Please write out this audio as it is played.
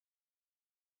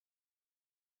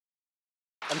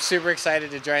I'm super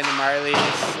excited to join the Marlies.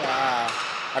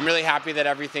 I'm really happy that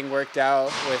everything worked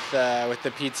out with the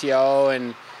PTO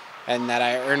and that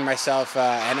I earned myself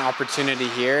an opportunity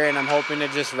here, and I'm hoping to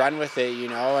just run with it. You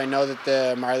know, I know that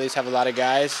the Marlies have a lot of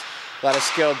guys, a lot of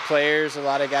skilled players, a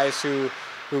lot of guys who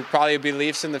probably be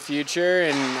Leafs in the future,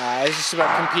 and it's just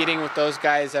about competing with those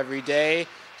guys every day,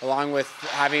 along with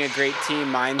having a great team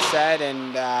mindset.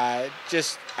 And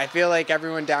I feel like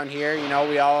everyone down here, you know,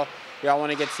 we all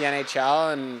want to get to the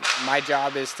NHL, and my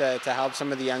job is to help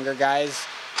some of the younger guys,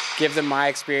 give them my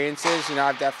experiences. You know,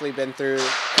 I've definitely been through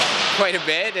quite a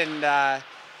bit,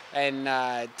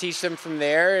 and teach them from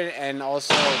there, and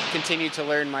also continue to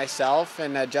learn myself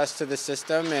and adjust to the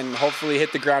system, and hopefully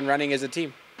hit the ground running as a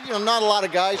team. You know, not a lot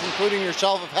of guys, including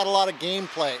yourself, have had a lot of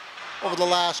gameplay over the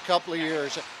last couple of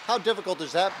years. How difficult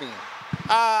has that been?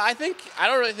 I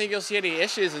don't really think you'll see any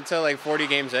issues until like 40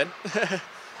 games in.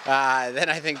 Then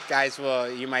I think guys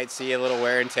you might see a little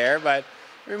wear and tear, but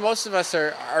I mean, most of us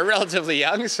are relatively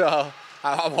young, so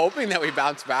I'm hoping that we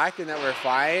bounce back and that we're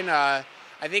fine. I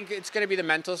think it's going to be the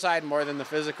mental side more than the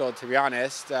physical, to be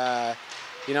honest.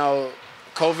 You know,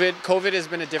 COVID has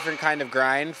been a different kind of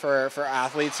grind for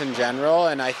athletes in general,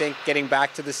 and I think getting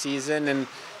back to the season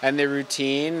and the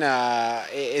routine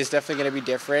is definitely going to be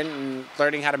different, and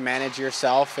learning how to manage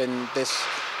yourself in this,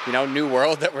 you know, new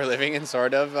world that we're living in,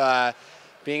 sort of.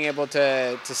 Being able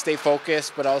to stay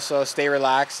focused, but also stay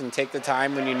relaxed and take the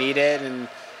time when you need it,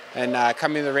 and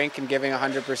coming to the rink and giving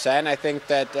 100%. I think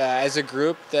that as a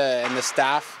group, and the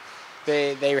staff,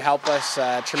 they help us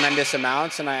tremendous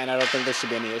amounts, and I don't think there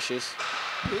should be any issues.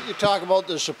 You talk about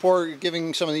the support, you're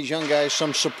giving some of these young guys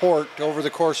some support over the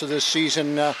course of this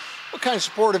season. What kind of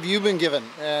support have you been given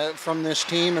from this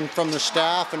team and from the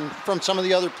staff and from some of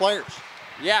the other players?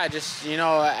 Yeah, just, you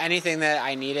know, anything that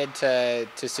I needed to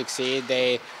succeed,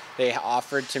 they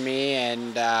offered to me,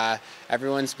 and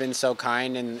everyone's been so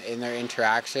kind in their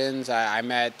interactions. I've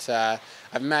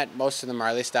met most of the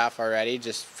Marley staff already,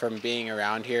 just from being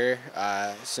around here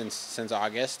since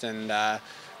August, and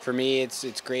for me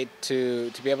it's great to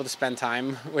be able to spend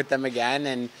time with them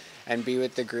again and be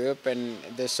with the group. And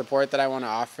the support that I want to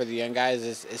offer the young guys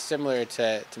is similar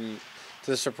to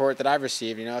the support that I've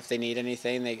received. You know, if they need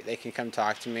anything, they can come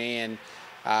talk to me. And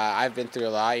I've been through a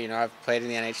lot. You know, I've played in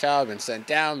the NHL, I've been sent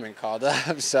down, been called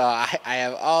up, so I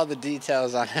have all the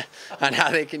details on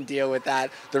how they can deal with that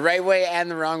the right way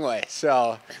and the wrong way.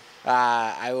 So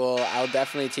I'll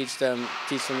definitely teach them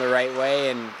the right way,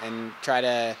 and try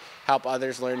to help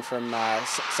others learn from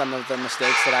some of the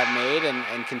mistakes that I've made,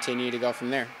 and continue to go from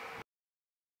there.